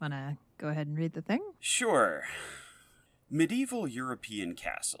Want to go ahead and read the thing? Sure. Medieval European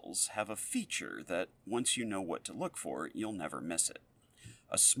castles have a feature that, once you know what to look for, you'll never miss it.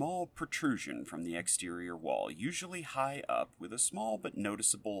 A small protrusion from the exterior wall, usually high up, with a small but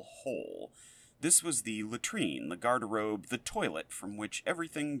noticeable hole. This was the latrine, the garderobe, the toilet, from which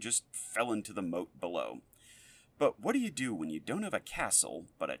everything just fell into the moat below. But what do you do when you don't have a castle,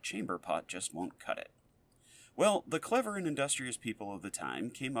 but a chamber pot just won't cut it? Well, the clever and industrious people of the time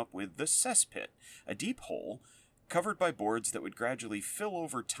came up with the cesspit, a deep hole covered by boards that would gradually fill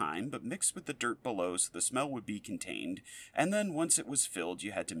over time but mix with the dirt below so the smell would be contained, and then once it was filled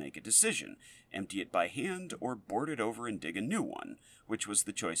you had to make a decision, empty it by hand or board it over and dig a new one, which was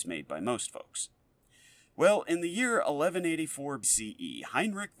the choice made by most folks. Well, in the year 1184 CE,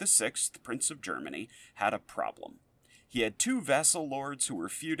 Heinrich VI, Prince of Germany, had a problem. He had two vassal lords who were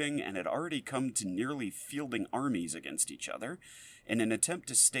feuding and had already come to nearly fielding armies against each other. In an attempt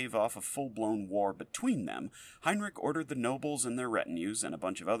to stave off a full-blown war between them, Heinrich ordered the nobles and their retinues, and a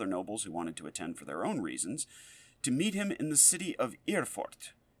bunch of other nobles who wanted to attend for their own reasons, to meet him in the city of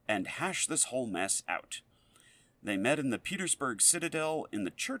Erfurt and hash this whole mess out. They met in the Petersburg Citadel in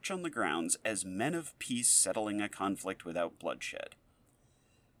the church on the grounds as men of peace settling a conflict without bloodshed.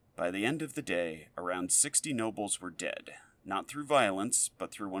 By the end of the day, around 60 nobles were dead, not through violence, but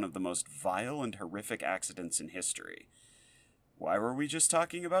through one of the most vile and horrific accidents in history. Why were we just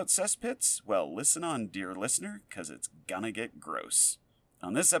talking about cesspits? Well, listen on, dear listener, 'cause it's gonna get gross.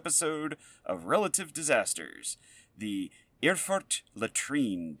 On this episode of Relative Disasters, the Erfurt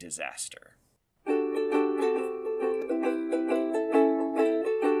latrine disaster.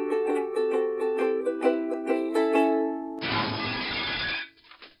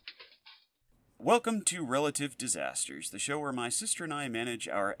 Welcome to Relative Disasters, the show where my sister and I manage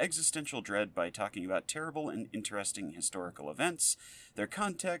our existential dread by talking about terrible and interesting historical events, their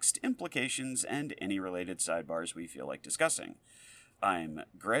context, implications, and any related sidebars we feel like discussing. I'm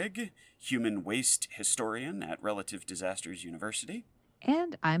Greg, human waste historian at Relative Disasters University.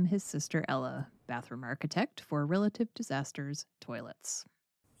 And I'm his sister Ella, bathroom architect for Relative Disasters Toilets.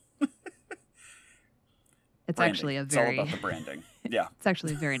 It's Branding. actually It's all about the branding. Yeah. It's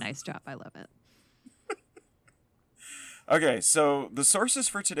actually a very nice job. I love it. Okay, so the sources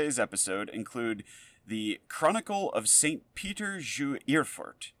for today's episode include the Chronicle of St. Peter zu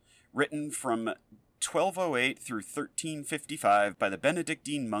Erfurt, written from 1208 through 1355 by the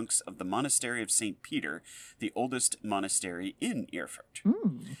Benedictine monks of the Monastery of St. Peter, the oldest monastery in Erfurt.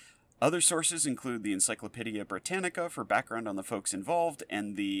 Other sources include the Encyclopedia Britannica for background on the folks involved,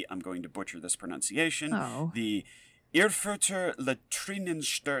 and the, I'm going to butcher this pronunciation, the Erfurter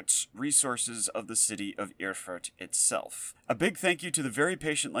Latrinensturz resources of the city of Erfurt itself. A big thank you to the very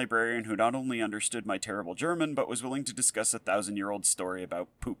patient librarian who not only understood my terrible German, but was willing to discuss a 1,000-year-old story about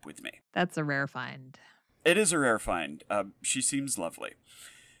poop with me. That's a rare find. It is a rare find. She seems lovely.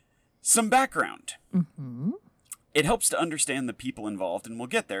 Some background. It helps to understand the people involved, and we'll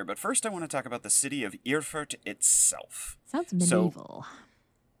get there, but first I want to talk about the city of Erfurt itself. Sounds medieval.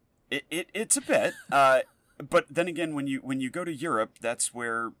 So, it's a bit, but then again, when you go to Europe, that's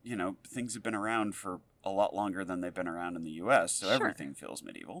where, things have been around for a lot longer than they've been around in the U.S., so everything feels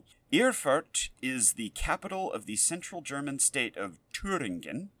medieval. Erfurt is the capital of the central German state of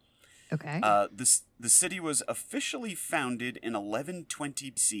Thüringen. Okay. The city was officially founded in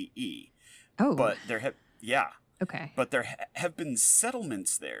 1120 CE. Oh. But there Okay. But there have been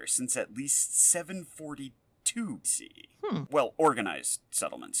settlements there since at least 742 CE. Well, organized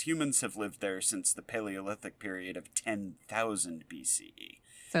settlements. Humans have lived there since the Paleolithic period of 10,000 BCE.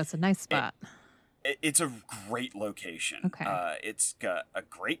 So it's a nice spot. It's a great location. Okay. It's got a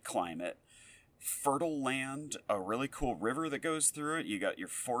great climate, fertile land, a really cool river that goes through it. You got your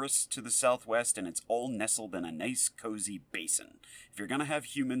forests to the southwest, and it's all nestled in a nice, cozy basin. If you're going to have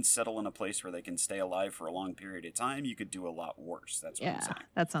humans settle in a place where they can stay alive for a long period of time, you could do a lot worse. That's what I'm saying.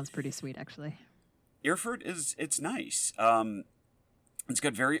 That sounds pretty sweet, actually. Erfurt it's nice. It's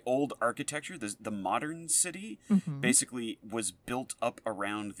got very old architecture. The modern city basically was built up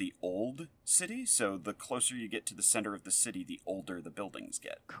around the old city. So the closer you get to the center of the city, the older the buildings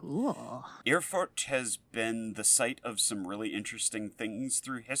get. Cool. Erfurt has been the site of some really interesting things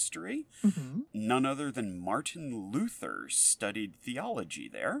through history. None other than Martin Luther studied theology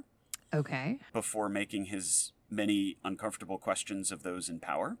there. Okay. Before making his many uncomfortable questions of those in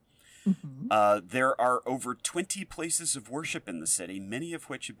power. There are over 20 places of worship in the city, many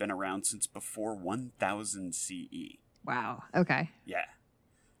of which have been around since before 1000 CE. Wow. Okay. Yeah.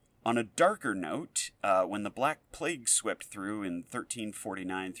 On a darker note, when the Black Plague swept through in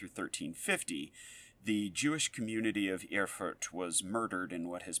 1349 through 1350, the Jewish community of Erfurt was murdered in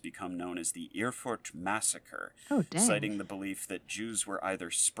what has become known as the Erfurt Massacre, Oh, dang. citing the belief that Jews were either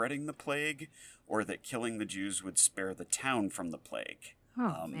spreading the plague or that killing the Jews would spare the town from the plague.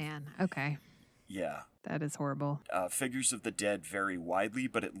 Oh, man. Okay. Yeah. That is horrible. Figures of the dead vary widely,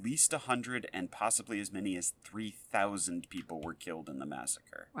 but at least 100 and possibly as many as 3,000 people were killed in the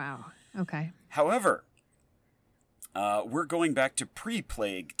massacre. Wow. Okay. However, we're going back to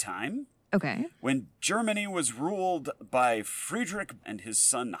pre-plague time, Okay. when Germany was ruled by Friedrich and his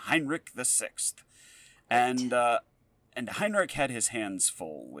son Heinrich VI. And Heinrich had his hands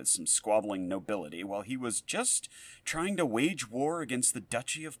full with some squabbling nobility while he was just trying to wage war against the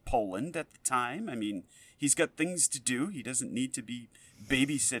Duchy of Poland at the time. I mean, he's got things to do. He doesn't need to be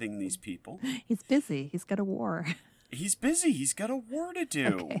babysitting these people. He's busy. He's got a war. He's busy. He's got a war to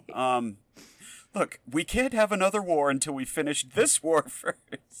do. Okay. Look, we can't have another war until we finish this war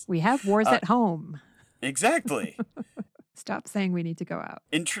first. We have wars at home. Exactly. Stop saying we need to go out.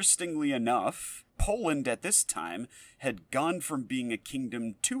 Interestingly enough, Poland at this time had gone from being a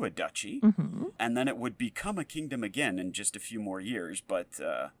kingdom to a duchy, and then it would become a kingdom again in just a few more years, but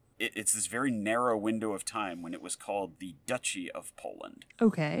it's this very narrow window of time when it was called the Duchy of Poland.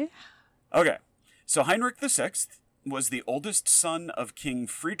 Okay. Okay, so Heinrich VI was the oldest son of King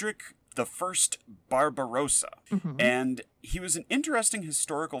Friedrich I Barbarossa, and he was an interesting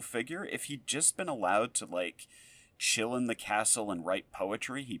historical figure. If he'd just been allowed to, like, chill in the castle and write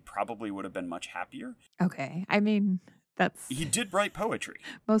poetry, he probably would have been much happier. Okay. I mean, that's... He did write poetry.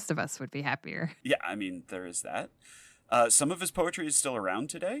 Most of us would be happier. Yeah, I mean, there is that. Some of his poetry is still around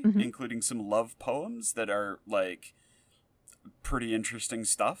today, including some love poems that are, like, pretty interesting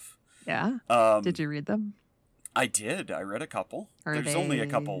stuff. Yeah? Did you read them? I did. I read a couple. Are There's they only a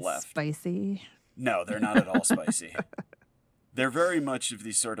couple left. Spicy? No, they're not at all spicy. They're very much of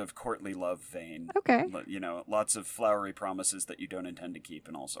the sort of courtly love vein. Okay. You know, lots of flowery promises that you don't intend to keep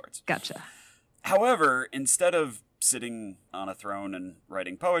and all sorts. Gotcha. However, instead of sitting on a throne and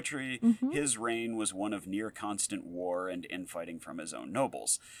writing poetry, his reign was one of near constant war and infighting from his own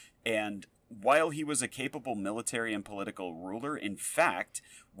nobles. And while he was a capable military and political ruler, in fact,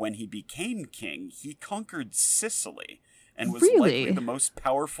 when he became king, he conquered Sicily and was likely the most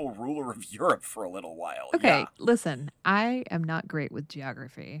powerful ruler of Europe for a little while. Okay, listen, I am not great with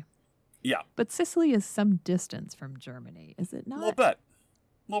geography. Yeah. But Sicily is some distance from Germany, is it not? A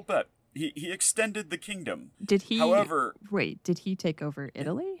little bit. He extended the kingdom. Did he... However... Wait, did he take over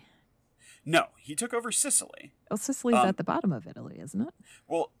Italy? No, he took over Sicily. Well, Sicily's at the bottom of Italy, isn't it?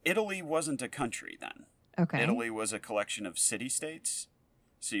 Well, Italy wasn't a country then. Okay. Italy was a collection of city-states.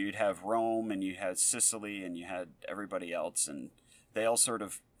 So you'd have Rome, and you had Sicily, and you had everybody else, and they all sort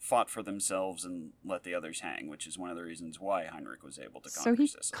of fought for themselves and let the others hang, which is one of the reasons why Heinrich was able to conquer Sicily.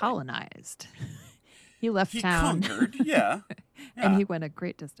 So he colonized. He left town. He conquered, yeah. And he went a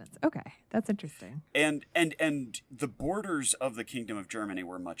great distance. Okay, that's interesting. And the borders of the Kingdom of Germany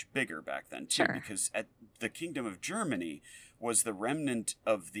were much bigger back then, too, because the Kingdom of Germany was the remnant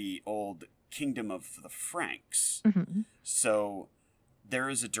of the old Kingdom of the Franks. So there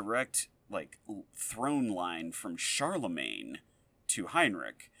is a direct, like, throne line from Charlemagne to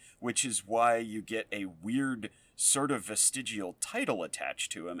Heinrich, which is why you get a weird sort of vestigial title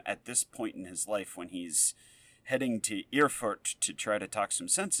attached to him at this point in his life when he's heading to Erfurt to try to talk some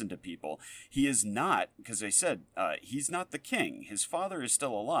sense into people. He is not, because I said, he's not the king. His father is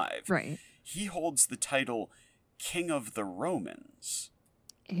still alive. Right. He holds the title King of the Romans.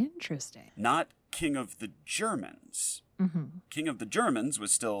 Interesting. Not King of the Germans. King of the Germans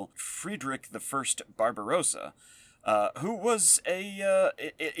was still Friedrich I Barbarossa, who was a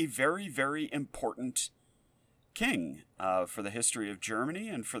very, very important king for the history of Germany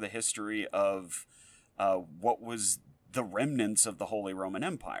and for the history of what was the remnants of the Holy Roman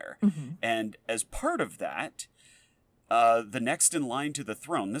Empire. And as part of that, the next in line to the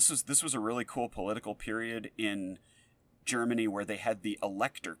throne, this was a really cool political period in Germany where they had the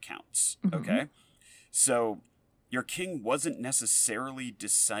elector counts, okay? So your king wasn't necessarily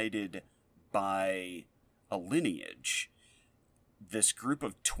decided by a lineage. This group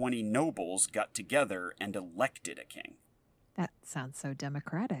of 20 nobles got together and elected a king. That sounds so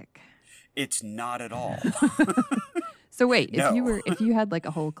democratic. It's not at all. So wait, No. if you had like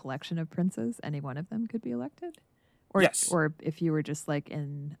a whole collection of princes, any one of them could be elected? Or, Yes. Or if you were just like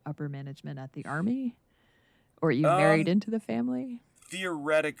in upper management at the army? Or you married into the family?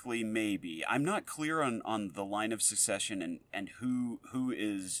 Theoretically, maybe. I'm not clear on the line of succession and who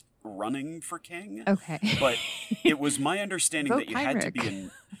is running for king. Okay. But it was my understanding Vote that you Heinrich.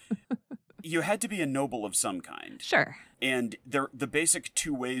 had to be a noble of some kind. elected. Sure. And the basic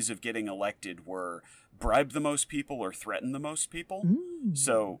two ways of getting elected were bribe the most people or threaten the most people.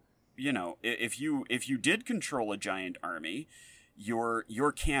 So, you know, if you did control a giant army,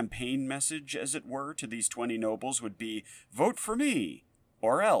 your campaign message, as it were, to these 20 nobles would be, vote for me,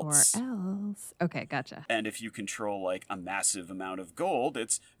 or else. Or else. Okay, gotcha. And if you control, like, a massive amount of gold,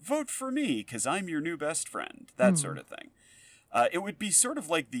 it's, vote for me, because I'm your new best friend. That sort of thing. It would be sort of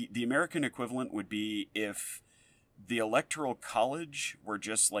like the American equivalent would be if the Electoral College were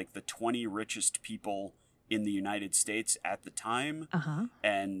just, like, the 20 richest people in the United States at the time.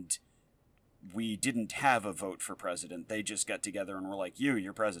 And we didn't have a vote for president. They just got together and were like,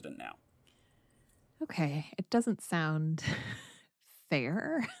 you're president now. Okay, it doesn't sound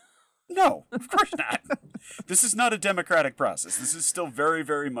fair. No, of course not. This is not a democratic process. This is still very,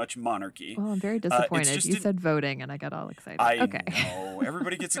 very much monarchy. Well, I'm very disappointed. You said voting, and I got all excited. I know.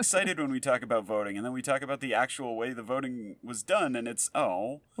 Everybody gets excited when we talk about voting, and then we talk about the actual way the voting was done, and it's,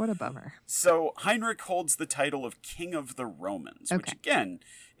 oh. What a bummer. So Heinrich holds the title of King of the Romans, which, again,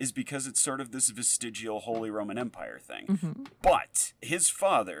 is because it's sort of this vestigial Holy Roman Empire thing. But his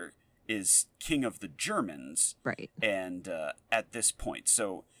father is King of the Germans. Right. And at this point,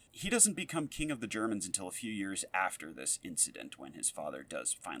 so he doesn't become King of the Germans until a few years after this incident when his father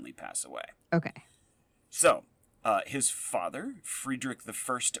does finally pass away. Okay. So, his father, Friedrich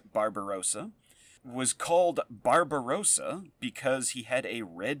I Barbarossa, was called Barbarossa because he had a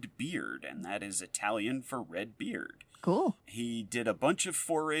red beard, and that is Italian for red beard. Cool. He did a bunch of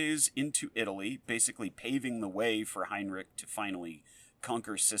forays into Italy, basically paving the way for Heinrich to finally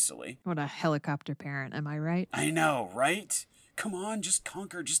conquer Sicily. What a helicopter parent, am I right? I know, right? Come on, just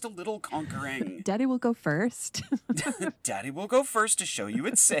conquer, just a little conquering. Daddy will go first. Daddy will go first to show you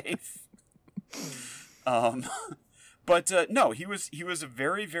it's safe. But no, he was a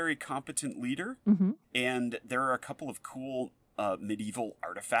very, very competent leader, and there are a couple of cool medieval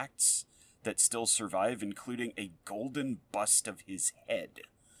artifacts that still survive, including a golden bust of his head.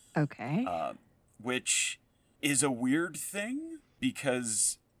 Okay. Which is a weird thing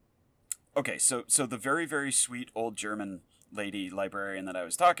because, okay, so the very, very sweet old German lady librarian that I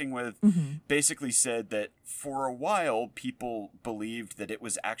was talking with basically said that for a while people believed that it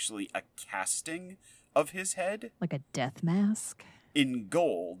was actually a casting of his head. Like a death mask? In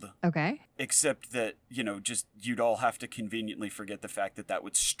gold. Okay. Except that, you know, just you'd all have to conveniently forget the fact that that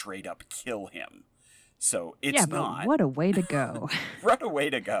would straight up kill him. So it's not. But what a way to go. What a way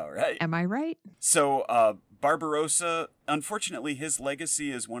to go, right? Am I right? So Barbarossa, unfortunately, his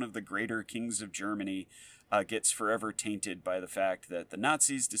legacy as one of the greater kings of Germany gets forever tainted by the fact that the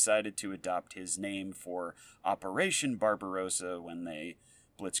Nazis decided to adopt his name for Operation Barbarossa when they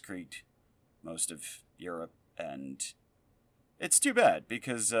blitzkrieged most of Europe. And it's too bad,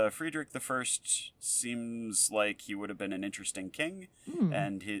 because Friedrich I seems like he would have been an interesting king,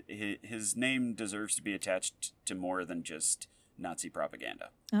 and his name deserves to be attached to more than just Nazi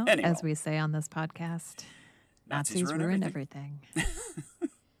propaganda. Well, anyway, as we say on this podcast, Nazis ruin everything.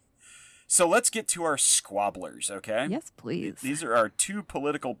 So let's get to our squabblers, okay? Yes, please. These are our two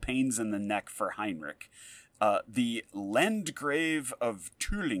political pains in the neck for Heinrich. The Landgrave of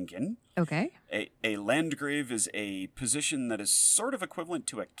Tübingen. Okay. A Landgrave is a position that is sort of equivalent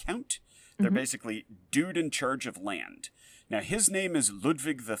to a count. They're basically dude in charge of land. Now, his name is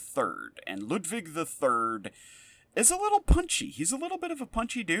Ludwig III, and Ludwig III is a little punchy. He's a little bit of a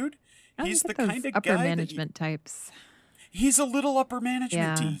punchy dude. He's the kind of upper guy management types. He's a little upper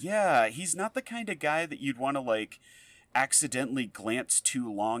management-y. Yeah, he's not the kind of guy that you'd want to, like, accidentally glance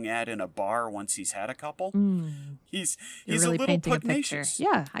too long at in a bar once he's had a couple. He's really a little pugnacious.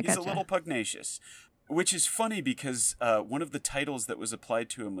 Yeah, I He's gotcha. a little pugnacious, which is funny because one of the titles that was applied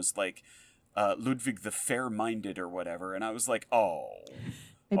to him was like Ludwig the Fair-Minded or whatever, and I was like,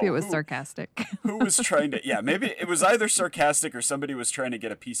 Maybe it was sarcastic. Who was trying to? Yeah, maybe it was either sarcastic or somebody was trying to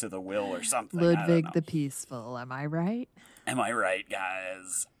get a piece of the will or something. Ludwig the Peaceful, am I right? Am I right,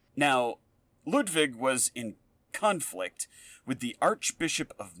 guys? Now, Ludwig was in conflict with the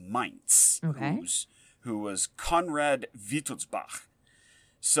Archbishop of Mainz, who was Konrad Wittelsbach.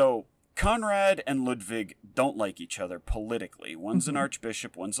 So, Konrad and Ludwig don't like each other politically. One's an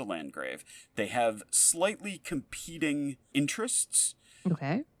archbishop, one's a landgrave. They have slightly competing interests.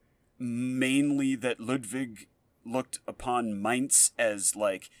 Okay. Mainly that Ludwig looked upon Mainz as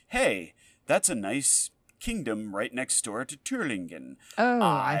like, hey, that's a nice kingdom right next door to Tübingen. Oh,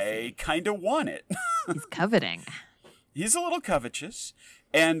 I kind of want it. He's coveting. He's a little covetous.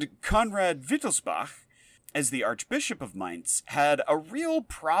 And Konrad Wittelsbach, as the Archbishop of Mainz, had a real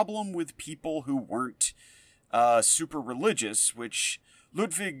problem with people who weren't super religious, which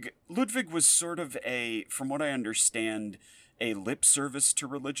Ludwig was sort of from what I understand, a lip service to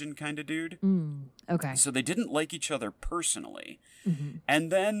religion kind of dude. Okay. So they didn't like each other personally. Mm-hmm.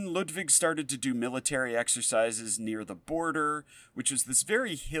 And then Ludwig started to do military exercises near the border, which is this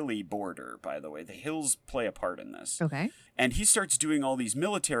very hilly border, by the way. The hills play a part in this. Okay. And he starts doing all these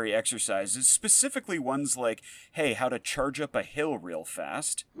military exercises, specifically ones like, hey, how to charge up a hill real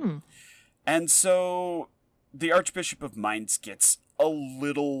fast. And so the Archbishop of Mainz gets a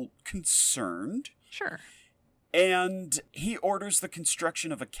little concerned. Sure. And he orders the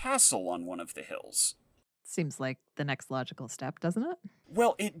construction of a castle on one of the hills. Seems like the next logical step, doesn't it?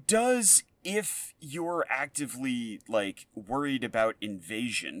 Well, it does if you're actively, worried about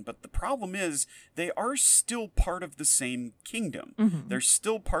invasion. But the problem is they are still part of the same kingdom. Mm-hmm. They're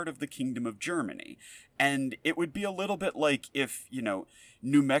still part of the Kingdom of Germany. And it would be a little bit like if,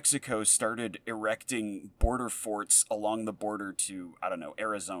 New Mexico started erecting border forts along the border to,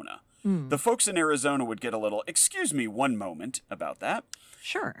 Arizona. The folks in Arizona would get a little, excuse me one moment about that.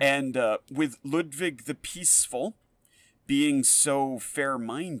 Sure. And with Ludwig the Peaceful being so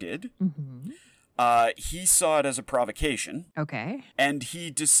fair-minded, he saw it as a provocation. Okay. And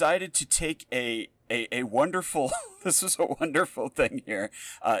he decided to take a wonderful, this is a wonderful thing here.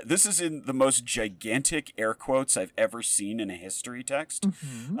 This is in the most gigantic air quotes I've ever seen in a history text.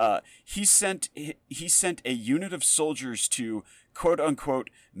 He sent a unit of soldiers to, quote unquote,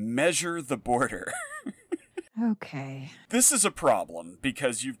 measure the border. Okay. This is a problem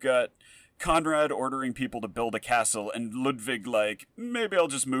because you've got Conrad ordering people to build a castle and Ludwig maybe I'll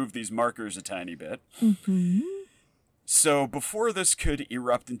just move these markers a tiny bit. So before this could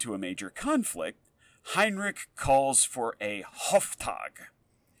erupt into a major conflict, Heinrich calls for a Hoftag.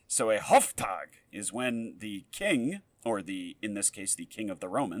 So a Hoftag is when the king, or in this case, the king of the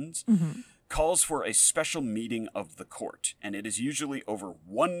Romans, calls for a special meeting of the court. And it is usually over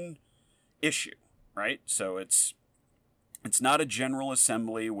one issue, right? So it's not a general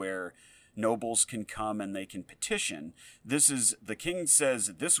assembly where nobles can come and they can petition. This is, the king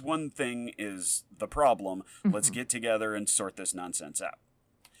says, this one thing is the problem. Let's get together and sort this nonsense out.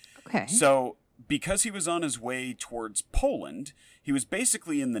 Okay. So, because he was on his way towards Poland, he was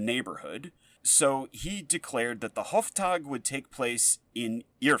basically in the neighborhood. So he declared that the Hoftag would take place in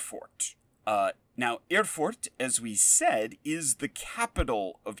Erfurt. Now, Erfurt, as we said, is the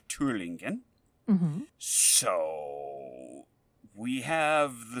capital of Thüringen. So we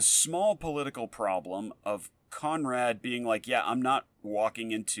have the small political problem of Conrad being like, yeah, I'm not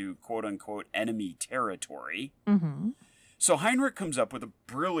walking into quote-unquote enemy territory. So Heinrich comes up with a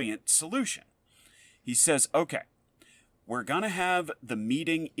brilliant solution. He says, okay, we're going to have the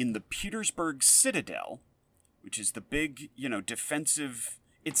meeting in the Petersburg Citadel, which is the big, defensive,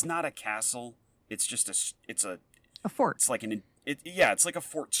 it's not a castle, it's just a fort. It's like it's like a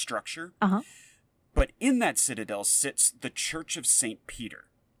fort structure. But in that citadel sits the Church of St. Peter.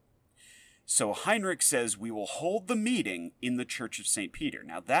 So Heinrich says, we will hold the meeting in the Church of St. Peter.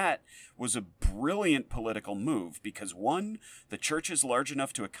 Now that was a brilliant political move because one, the church is large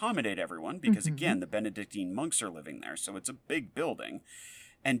enough to accommodate everyone because again, the Benedictine monks are living there. So it's a big building.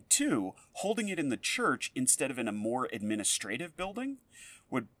 And two, holding it in the church instead of in a more administrative building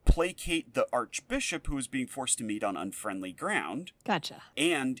would placate the archbishop who was being forced to meet on unfriendly ground. Gotcha.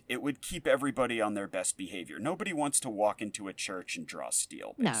 And it would keep everybody on their best behavior. Nobody wants to walk into a church and draw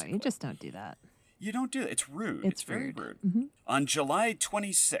steel, basically. No, you just don't do that. You don't do that. It's rude. It's very rude. Mm-hmm. On July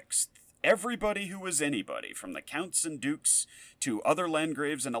 26th, everybody who was anybody, from the counts and dukes to other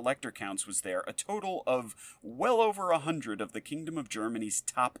landgraves and elector counts, was there, a total of well over 100 of the Kingdom of Germany's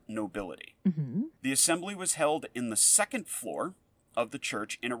top nobility. Mm-hmm. The assembly was held in the second floor of the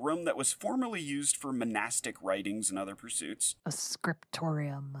church in a room that was formerly used for monastic writings and other pursuits. A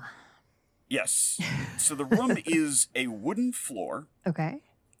scriptorium. Yes. So the room is a wooden floor. Okay.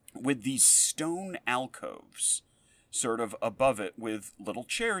 With these stone alcoves sort of above it with little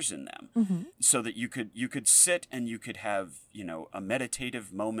chairs in them, so that you could sit and you could have, a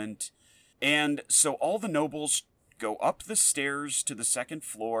meditative moment. And so all the nobles go up the stairs to the second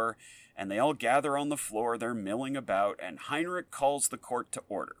floor, and they all gather on the floor. They're milling about, and Heinrich calls the court to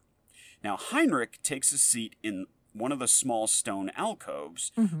order. Now, Heinrich takes a seat in one of the small stone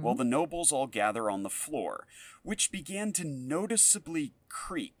alcoves while the nobles all gather on the floor, which began to noticeably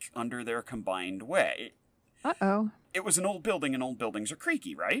creak under their combined weight. Uh-oh. It was an old building, and old buildings are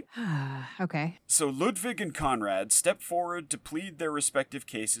creaky, right? Okay. So Ludwig and Conrad step forward to plead their respective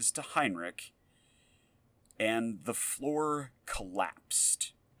cases to Heinrich, and the floor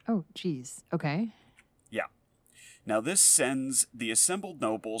collapsed. Oh, geez. Okay. Yeah. Now this sends the assembled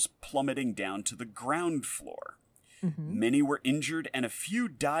nobles plummeting down to the ground floor. Mm-hmm. Many were injured and a few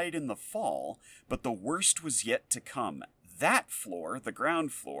died in the fall, but the worst was yet to come. That floor, the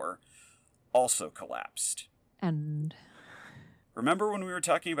ground floor, also collapsed. And Remember when we were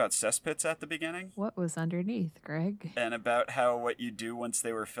talking about cesspits at the beginning? what was underneath, Greg? And about how what you do once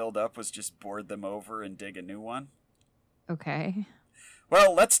they were filled up was just board them over and dig a new one? Okay.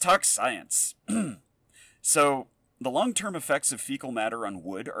 Well, let's talk science. So, the long-term effects of fecal matter on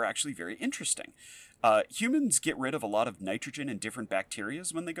wood are actually very interesting. Humans get rid of a lot of nitrogen and different bacteria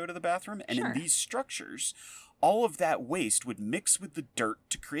when they go to the bathroom, and Sure. in these structures, all of that waste would mix with the dirt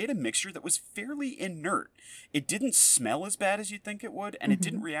to create a mixture that was fairly inert. It didn't smell as bad as you'd think it would, and it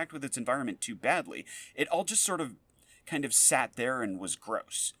didn't react with its environment too badly. It all just sort of kind of sat there and was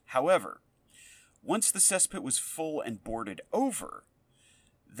gross. However, once the cesspit was full and boarded over,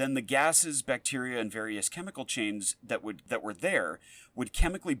 then the gases, bacteria, and various chemical chains that were there would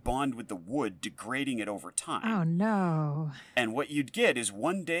chemically bond with the wood, degrading it over time. Oh, no. And what you'd get is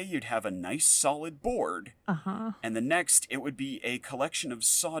one day you'd have a nice solid board, Uh-huh. and the next it would be a collection of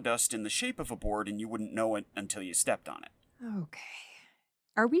sawdust in the shape of a board, and you wouldn't know it until you stepped on it. Okay.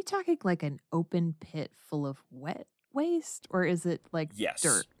 Are we talking like an open pit full of wet waste, or is it like Yes.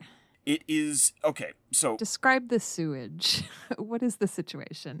 dirt? It is, okay, so Describe the sewage. What is the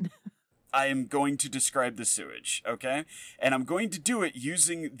situation? I am going to describe the sewage, okay? And I'm going to do it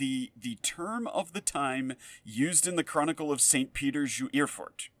using the term of the time used in the Chronicle of St. Peter zu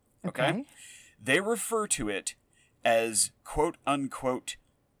Erfurt, okay? They refer to it as quote-unquote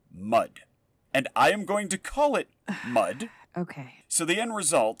mud. And I am going to call it mud. Okay. So the end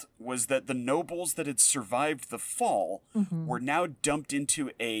result was that the nobles that had survived the fall Mhm. were now dumped into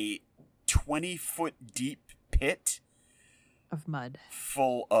a 20-foot deep pit Of mud.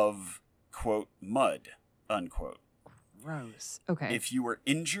 full of, quote, mud, unquote. Gross. Okay. If you were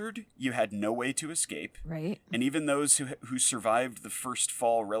injured, you had no way to escape. Right? And even those who survived the first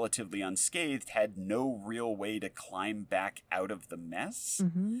fall relatively unscathed had no real way to climb back out of the mess.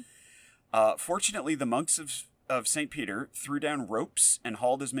 Mm-hmm. Fortunately, the monks of St. Peter threw down ropes and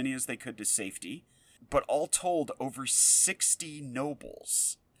hauled as many as they could to safety. But all told, over 60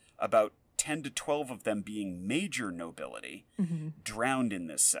 nobles, about 10 to 12 of them being major nobility, Mm-hmm. drowned in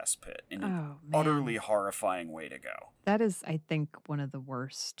this cesspit in an Oh, man. utterly horrifying way to go. That is, I think, one of the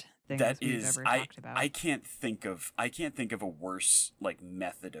worst things That we've is, ever talked about. I can't think of a worse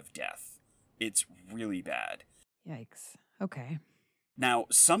method of death. It's really bad. Yikes. Okay. Now,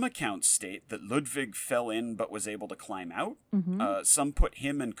 some accounts state that Ludwig fell in but was able to climb out. Mm-hmm. Some put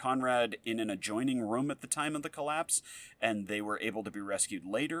him and Conrad in an adjoining room at the time of the collapse, and they were able to be rescued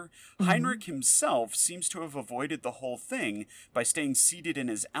later. Mhm. Heinrich himself seems to have avoided the whole thing by staying seated in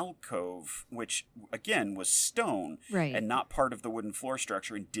his alcove, which, again, was stone Right. and not part of the wooden floor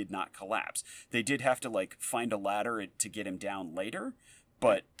structure and did not collapse. They did have to, find a ladder to get him down later,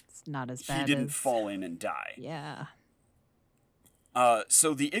 but It's not as he bad didn't as... fall in and die. Yeah.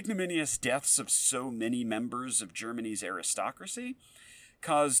 So the ignominious deaths of so many members of Germany's aristocracy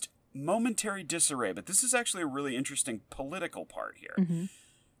caused momentary disarray, but this is actually a really interesting political part here. Mm-hmm.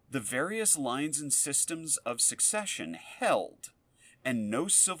 The various lines and systems of succession held, and no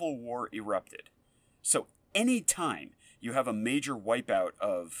civil war erupted. So any time you have a major wipeout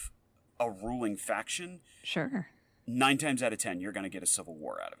of a ruling faction, Sure. 9 times out of 10, you're going to get a civil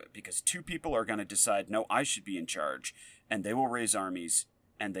war out of it, because two people are going to decide, no, I should be in charge, and they will raise armies,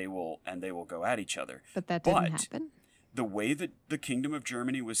 and they will go at each other. But that didn't But happen? the way that the Kingdom of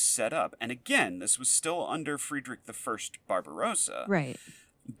Germany was set up, and again, this was still under Friedrich I Barbarossa, Right.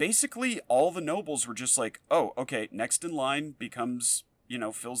 basically all the nobles were just like, oh, okay, next in line becomes,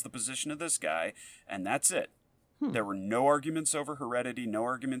 fills the position of this guy, and that's it. There were no arguments over heredity, no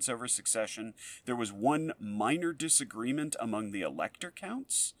arguments over succession. There was one minor disagreement among the elector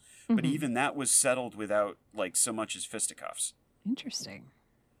counts, but Mhm. even that was settled without, so much as fisticuffs. Interesting.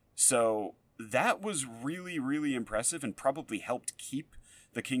 So that was really, really impressive and probably helped keep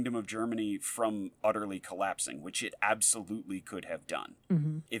the Kingdom of Germany from utterly collapsing, which it absolutely could have done.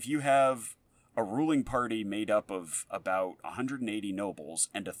 Mm-hmm. If you have a ruling party made up of about 180 nobles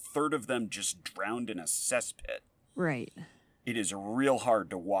and a third of them just drowned in a cesspit, Right. it is real hard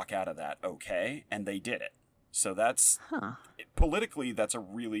to walk out of that okay, and they did it. So that's, Huh. politically, that's a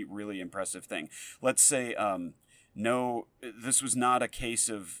really, really impressive thing. Let's say, no, this was not a case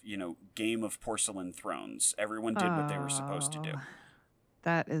of, Game of Porcelain Thrones. Everyone did what they were supposed to do. Oh,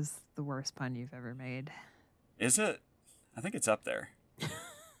 that is the worst pun you've ever made. Is it? I think it's up there.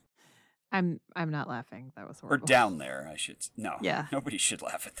 I'm not laughing. That was Or horrible. down there, I should. No, Yeah. nobody should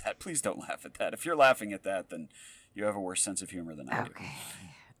laugh at that. Please don't laugh at that. If you're laughing at that, then you have a worse sense of humor than I do.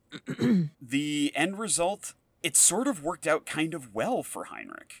 Okay. The end result it sort of worked out kind of well for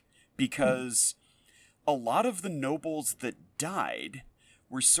Heinrich, because a lot of the nobles that died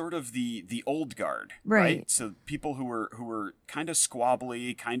were sort of the old guard, right? So people who were kind of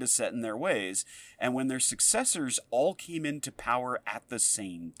squabbly, kind of set in their ways, and when their successors all came into power at the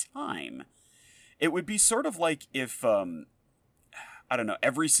same time, it would be sort of like if I don't know,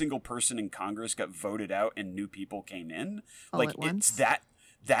 every single person in Congress got voted out and new people came in. All like at once? It's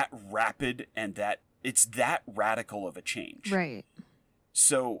that rapid and it's that radical of a change. Right.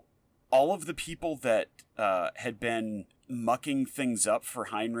 So all of the people that had been mucking things up for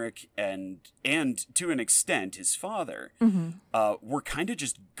Heinrich and to an extent his father were kind of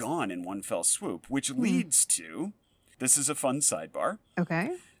just gone in one fell swoop, which leads to, this is a fun sidebar,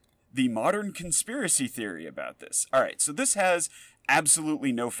 Okay. the modern conspiracy theory about this. All right, so this has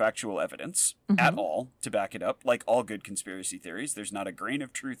absolutely no factual evidence at all to back it up. Like all good conspiracy theories, there's not a grain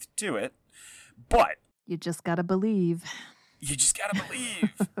of truth to it, but You just gotta believe. you just gotta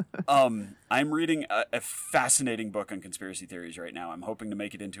believe. I'm reading a fascinating book on conspiracy theories right now. I'm hoping to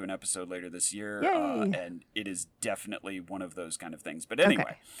make it into an episode later this year, Yay. and it is definitely one of those kind of things. But anyway,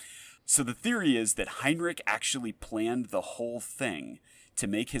 Okay. so the theory is that Heinrich actually planned the whole thing to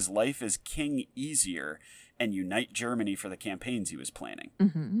make his life as king easier and unite Germany for the campaigns he was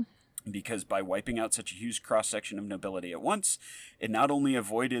planning. Because by wiping out such a huge cross-section of nobility at once, it not only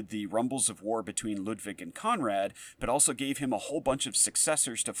avoided the rumbles of war between Ludwig and Conrad, but also gave him a whole bunch of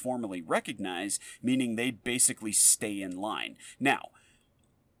successors to formally recognize, meaning they'd basically stay in line. Now,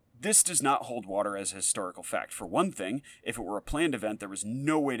 this does not hold water as a historical fact. For one thing, if it were a planned event, there was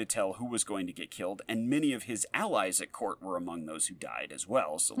no way to tell who was going to get killed, and many of his allies at court were among those who died as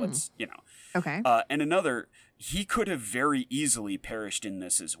well, so let's, Okay. and another, he could have very easily perished in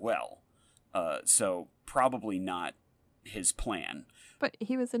this as well. So probably not his plan. But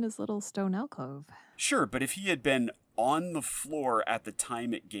he was in his little stone alcove. Sure, but if he had been on the floor at the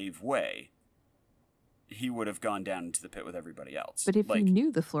time it gave way, he would have gone down into the pit with everybody else. But if he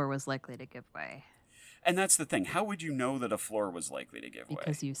knew the floor was likely to give way. And that's the thing. How would you know that a floor was likely to give way?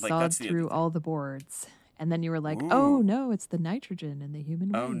 Because you Like, sawed that's the other through thing. all the boards. And then you were like, Ooh. oh no, it's the nitrogen in the human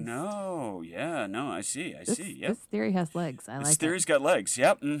waste. Oh, no. Yeah, no, I see. Yep. This theory has legs. I This like theory's got legs.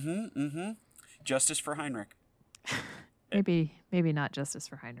 Yep. Justice for Heinrich. it. Maybe not justice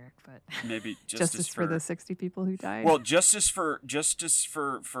for Heinrich, but Maybe justice for the 60 people who died. Well, justice for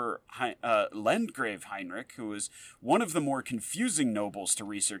Landgrave Heinrich, who was one of the more confusing nobles to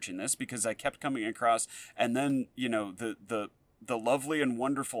research in this, because I kept coming across, and then the lovely and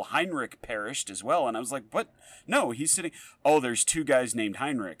wonderful Heinrich perished as well, and I was like, what? No, he's sitting. Oh, there's two guys named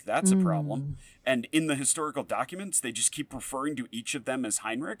Heinrich. That's a problem. And in the historical documents, they just keep referring to each of them as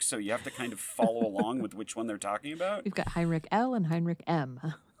Heinrich, so you have to kind of follow along with which one they're talking about. We've got Heinrich L and Heinrich M,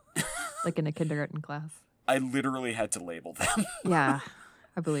 like in a kindergarten class. I literally had to label them. Yeah,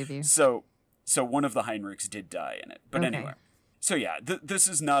 I believe you. So one of the Heinrichs did die in it. But Okay. anyway. So yeah, this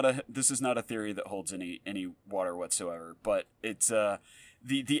is not a theory that holds any water whatsoever, but it's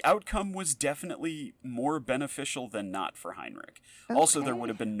the outcome was definitely more beneficial than not for Heinrich. Also, there would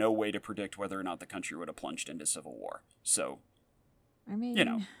have been no way to predict whether or not the country would have plunged into civil war. So, I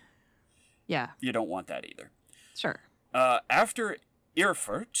mean, yeah, you don't want that either. sure. After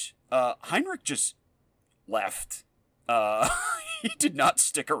Erfurt, Heinrich just left. He did not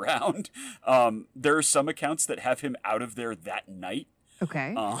stick around. There are some accounts that have him out of there that night.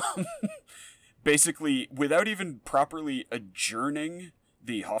 Okay. Basically, without even properly adjourning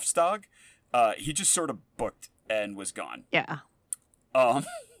the Hofstag, he just sort of booked and was gone. Yeah.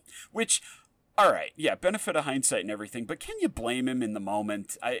 Which, all right, yeah, benefit of hindsight and everything, but can you blame him in the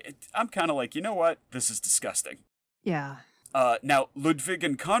moment? I'm kind of like, you know what? This is disgusting. Yeah. Now, Ludwig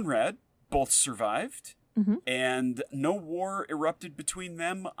and Conrad both survived, and no war erupted between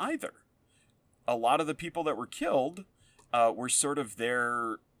them either. A lot of the people that were killed were sort of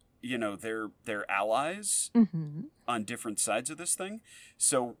their allies on different sides of this thing.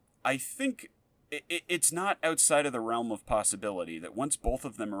 So I think it's not outside of the realm of possibility that once both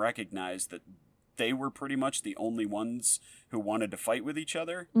of them recognized that they were pretty much the only ones who wanted to fight with each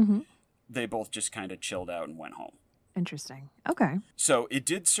other, they both just kind of chilled out and went home. Interesting. Okay. So it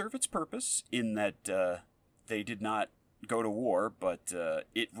did serve its purpose in that they did not go to war, but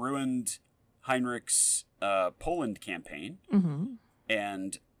it ruined Heinrich's Poland campaign,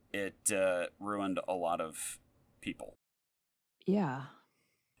 and it ruined a lot of people. Yeah.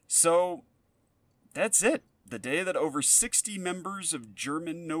 So that's it. The day that over 60 members of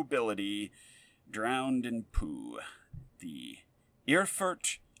German nobility drowned in poo. The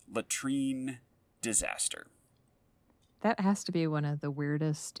Erfurt latrine disaster. That has to be one of the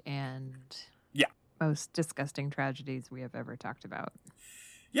weirdest and most disgusting tragedies we have ever talked about.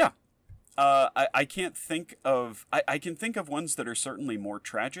 Yeah. I can't think of... I can think of ones that are certainly more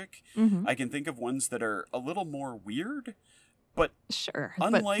tragic. Mm-hmm. I can think of ones that are a little more weird. But Sure,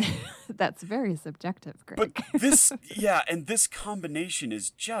 unlike... but that's very subjective, But Greg. this... Yeah, and this combination is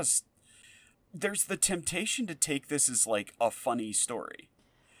just... There's the temptation to take this as, like, a funny story.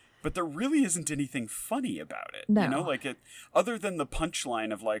 But there really isn't anything funny about it. No. You know, like, other than the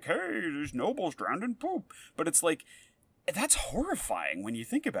punchline of, like, hey, there's nobles drowned in poop. But it's like... That's horrifying when you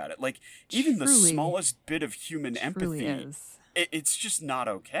think about it. Like, even the Truly. smallest bit of human Truly empathy, is. it's just not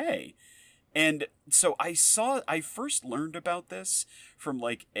okay. And so I first learned about this from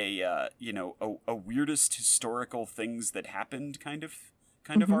like a weirdest historical things that happened kind of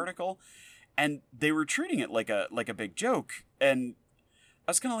Mhm. article. And they were treating it like a big joke. And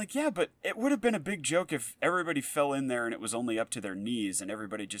I was kind of like, yeah, but it would have been a big joke if everybody fell in there and it was only up to their knees and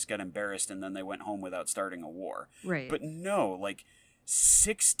everybody just got embarrassed and then they went home without starting a war. Right. But no, like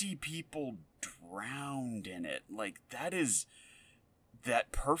 60 people drowned in it. Like that is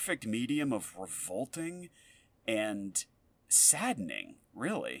that perfect medium of revolting and saddening,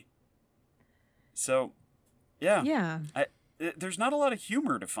 really. So, yeah. Yeah. There's not a lot of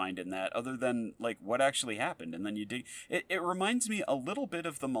humor to find in that other than like what actually happened. And then you dig. It reminds me a little bit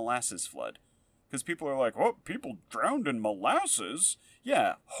of the molasses flood. Because people are like, oh, people drowned in molasses?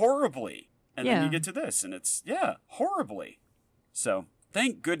 Yeah, horribly. And then Yeah. you get to this and it's, yeah, horribly. So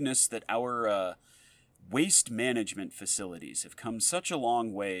thank goodness that our waste management facilities have come such a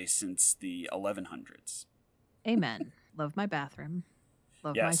long way since the 1100s. Amen. Love my bathroom.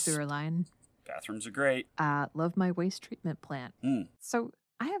 Love my Yes. sewer line. Bathrooms are great. Love my waste treatment plant. Mm, So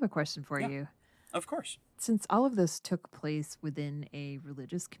I have a question for Yeah. you. of course. Since all of this took place within a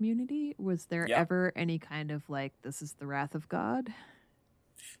religious community, was there Yeah. ever any kind of like, this is the wrath of God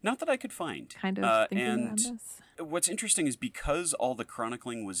Not that I could find. kind of thinking around and this? what's interesting is because all the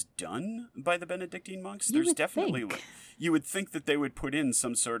chronicling was done by the Benedictine monks, You there's would definitely think. like, you would think that they would put in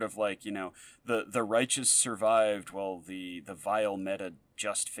some sort of like, the righteous survived while the vile met a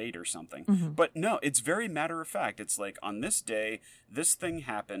just fate or something. Mhm. But no, it's very matter of fact. It's like on this day, this thing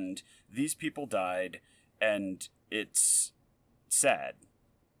happened, these people died, and it's sad.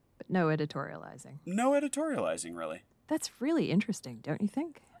 But no editorializing. No editorializing, really. That's really interesting, don't you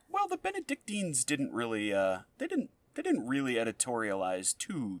think? Well, the Benedictines didn't really they didn't really editorialize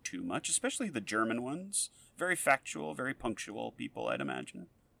too much, especially the German ones. Very factual, very punctual people, I'd imagine.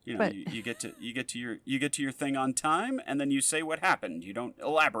 But- You get to your thing on time, and then you say what happened. You don't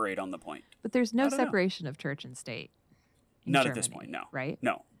elaborate on the point. But there's no I don't know. separation of church and state. in Not at this Germany, point, no. Right?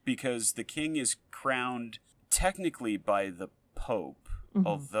 No, because the king is crowned technically by the Pope, Mhm.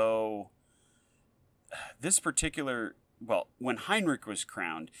 although this particular, well, when Heinrich was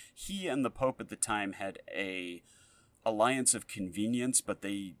crowned, he and the Pope at the time had a alliance of convenience, but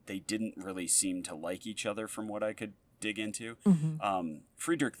they didn't really seem to like each other from what I could dig into. Mhm.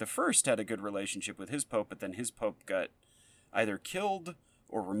 Friedrich the First had a good relationship with his Pope, but then his Pope got either killed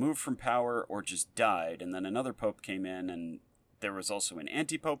or removed from power or just died, and then another Pope came in and there was also an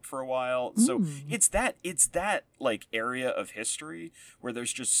anti-pope for a while. So Mm. it's that like area of history where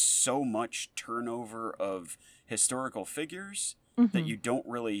there's just so much turnover of historical figures that Mhm. you don't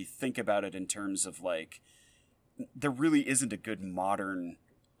really think about it in terms of like there really isn't a good modern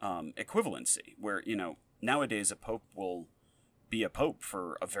equivalency where nowadays a pope will be a pope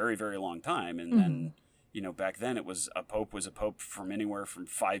for a very, very long time, and then back then it was a pope from anywhere from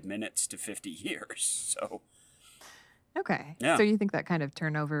 5 minutes to 50 years. So Okay. Yeah. So you think that kind of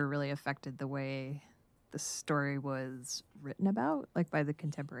turnover really affected the way the story was written about, like by the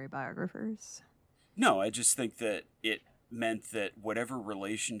contemporary biographers? no, I just think that it meant that whatever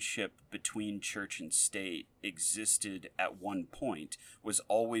relationship between church and state existed at one point was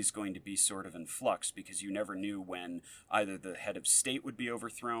always going to be sort of in flux, because you never knew when either the head of state would be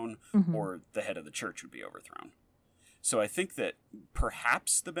overthrown Mhm. or the head of the church would be overthrown. So I think that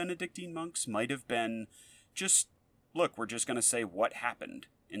perhaps the Benedictine monks might have been just, look, we're just going to say what happened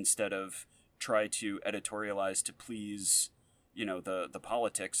instead of try to editorialize to please, the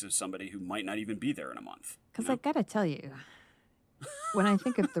politics of somebody who might not even be there in a month. Because I gotta tell you, when I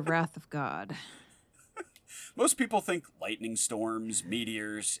think of the wrath of God, Most people think lightning storms,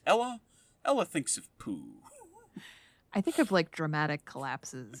 meteors. Ella thinks of poo. I think of like dramatic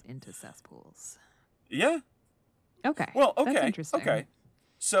collapses into cesspools. Yeah. Okay. Well, That's okay. interesting. Okay.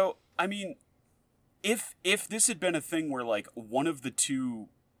 So, I mean, if this had been a thing where like one of the two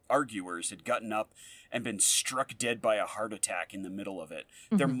arguers had gotten up and been struck dead by a heart attack in the middle of it,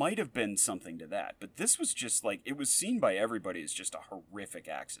 there Mhm. might have been something to that. But this was just like, it was seen by everybody as just a horrific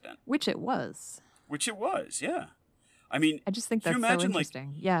accident. Which it was. Which it was, yeah. I mean, I just think can that's you so imagine,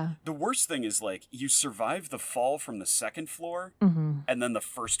 interesting. Yeah. the worst thing is, you survive the fall from the second floor, Mm-hmm. and then the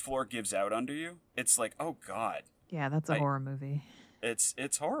first floor gives out under you. It's like, oh, God. Yeah, that's a horror movie.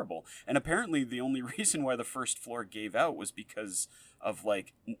 It's horrible. And apparently the only reason why the first floor gave out was because of,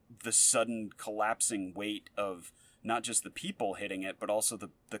 the sudden collapsing weight of not just the people hitting it, but also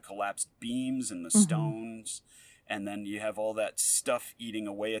the collapsed beams and the stones. And then you have all that stuff eating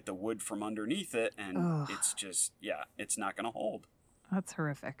away at the wood from underneath it, and it's just, it's not going to hold. That's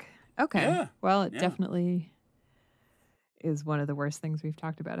horrific. Okay. Yeah. Well, it definitely is one of the worst things we've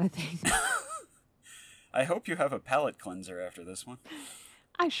talked about, I think. I hope you have a palate cleanser after this one.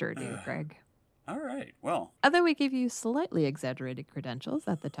 I sure do, Greg. All right. Well, although we give you slightly exaggerated credentials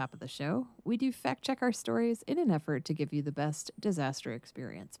at the top of the show, we do fact check our stories in an effort to give you the best disaster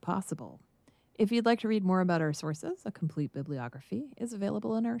experience possible. If you'd like to read more about our sources, a complete bibliography is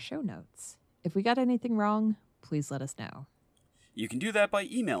available in our show notes. If we got anything wrong, please let us know. You can do that by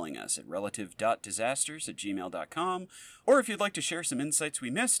emailing us at relative.disasters@gmail.com, or if you'd like to share some insights we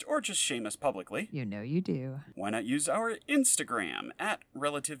missed or just shame us publicly, you know you do. Why not use our Instagram at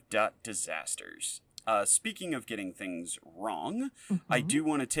relative.disasters? Speaking of getting things wrong, I do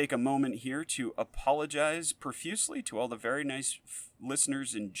want to take a moment here to apologize profusely to all the very nice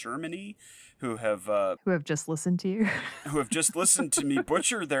listeners in Germany who have just listened to you, who have just listened to me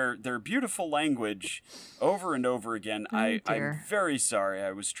butcher their beautiful language over and over again. I'm very sorry.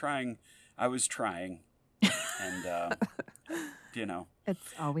 I was trying, and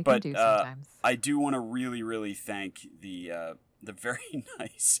it's all we can do sometimes. I do want to really, really thank the very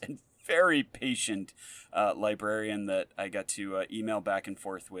nice and very patient librarian that I got to email back and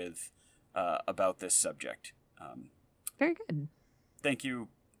forth with about this subject. Very good. Thank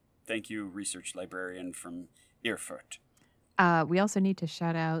you, research librarian from Erfurt. We also need to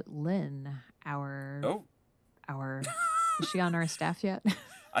shout out Lynn, our is she on our staff yet?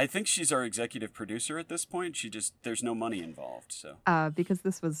 I think she's our executive producer at this point. There's no money involved, so. Because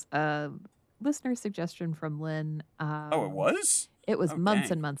this was a listener suggestion from Lynn. It was? It was months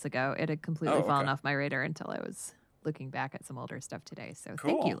and months ago. It had completely fallen off my radar until I was looking back at some older stuff today. So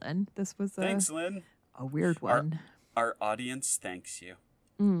Thank you, Lynn. This was Thanks, Lynn. A weird one. Our audience thanks you.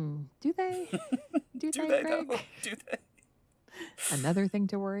 Do they? Do they, Greg? Though? Do they? Another thing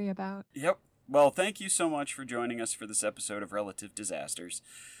to worry about. Yep. Well, thank you so much for joining us for this episode of Relative Disasters.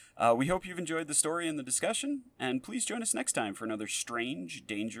 We hope you've enjoyed the story and the discussion, and please join us next time for another strange,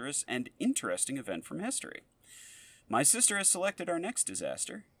 dangerous, and interesting event from history. My sister has selected our next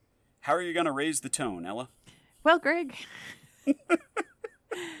disaster. How are you going to raise the tone, Ella? Well, Greg,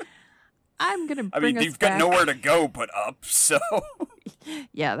 I'm going to bring us back. I mean, you've got nowhere to go but up, so...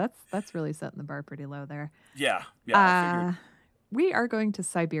 Yeah, that's really setting the bar pretty low there. Yeah, I figured. We are going to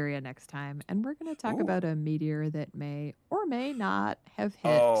Siberia next time, and we're going to talk about a meteor that may or may not have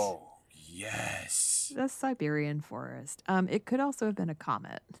hit yes, the Siberian forest. It could also have been a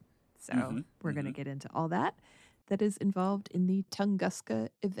comet. So we're going to get into all that is involved in the Tunguska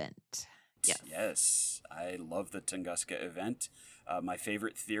event. Yes, I love the Tunguska event. My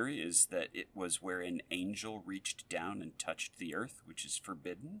favorite theory is that it was where an angel reached down and touched the earth, which is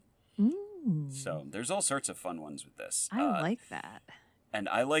forbidden. So there's all sorts of fun ones with this. I like that. And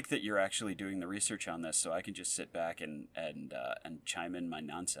I like that you're actually doing the research on this, so I can just sit back and chime in my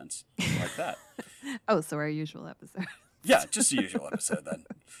nonsense like that. So our usual episode. Yeah, just the usual episode then.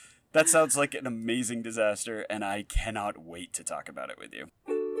 That sounds like an amazing disaster, and I cannot wait to talk about it with you.